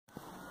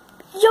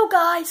Yo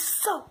guys,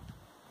 so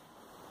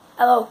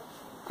hello.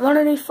 I'm on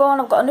a new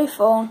phone. I've got a new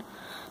phone,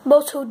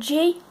 Moto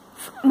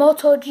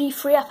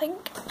G3, I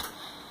think.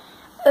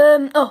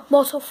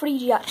 Moto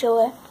 3G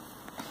actually.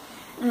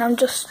 And I'm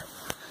just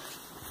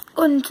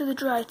going to the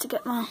drive to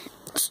get my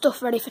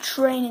stuff ready for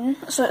training.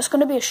 So it's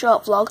going to be a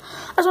short vlog.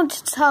 I just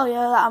wanted to tell you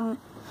that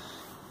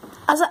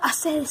I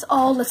say this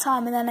all the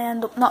time, and then I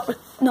end up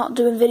not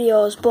doing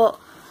videos. But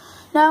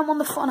now I'm on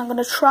the phone, I'm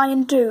going to try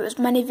and do as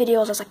many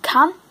videos as I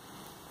can,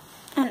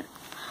 and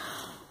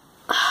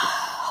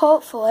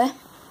hopefully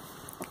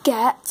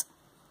get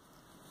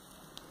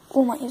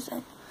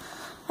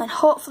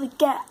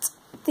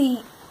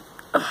the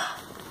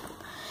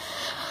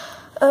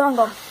hang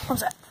on, one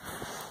sec.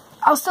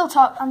 I'll still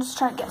talk, I'm just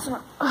trying to get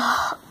some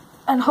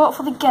and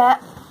hopefully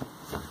get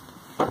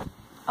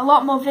a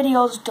lot more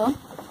videos done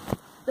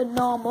than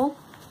normal.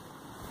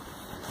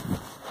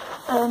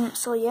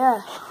 So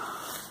yeah.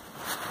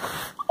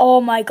 Oh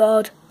my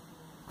god.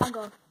 Hang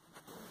on.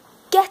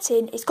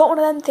 Getting, it's got one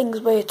of them things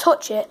where you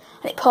touch it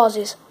and it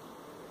pauses.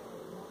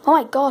 Oh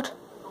my god.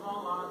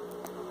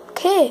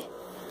 Okay.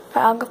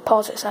 Right, I'm gonna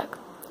pause it a sec.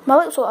 My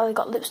lips look like I've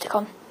got lipstick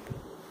on.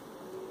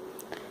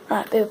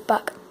 Right, be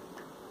back.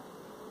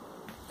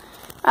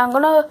 I'm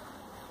gonna...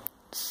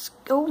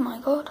 Oh my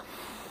god.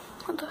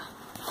 What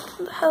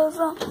the hell is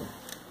that?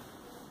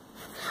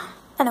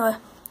 Anyway,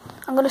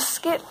 I'm gonna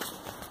skip.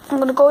 I'm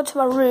gonna go into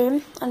my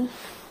room and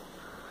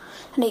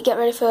I need to get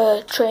ready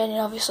for training,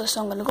 obviously,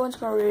 so I'm going to go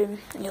into my room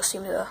and you'll see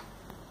me there.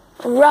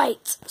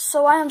 Right,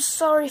 so I am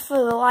sorry for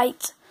the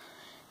light.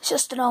 It's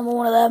just a normal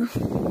one of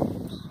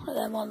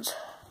them ones.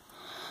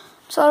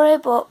 Sorry,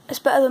 but it's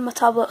better than my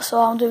tablet,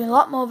 so I'm doing a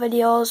lot more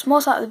videos,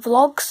 most likely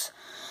vlogs,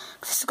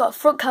 because it's got a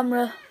front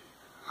camera,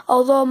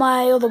 although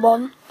my other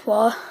one,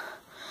 my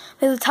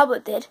other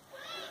tablet did,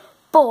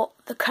 but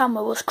the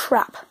camera was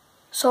crap.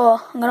 So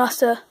I'm going to have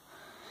to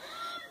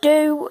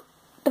do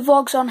the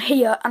vlogs on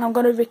here, and I'm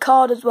going to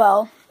record as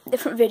well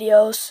different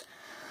videos,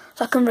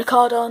 so I can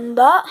record on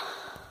that.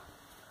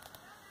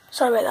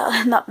 Sorry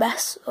about that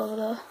mess over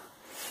there.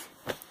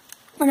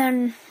 And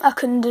then I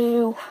can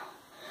do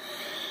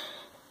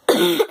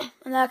and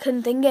then I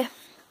can thingy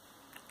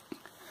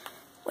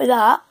with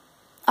that.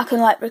 I can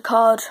like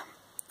record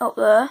up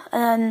there,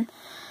 and then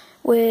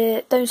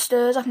with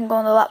downstairs I can go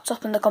on the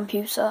laptop and the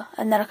computer,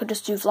 and then I can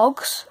just do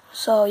vlogs.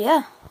 So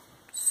yeah,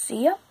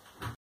 see ya.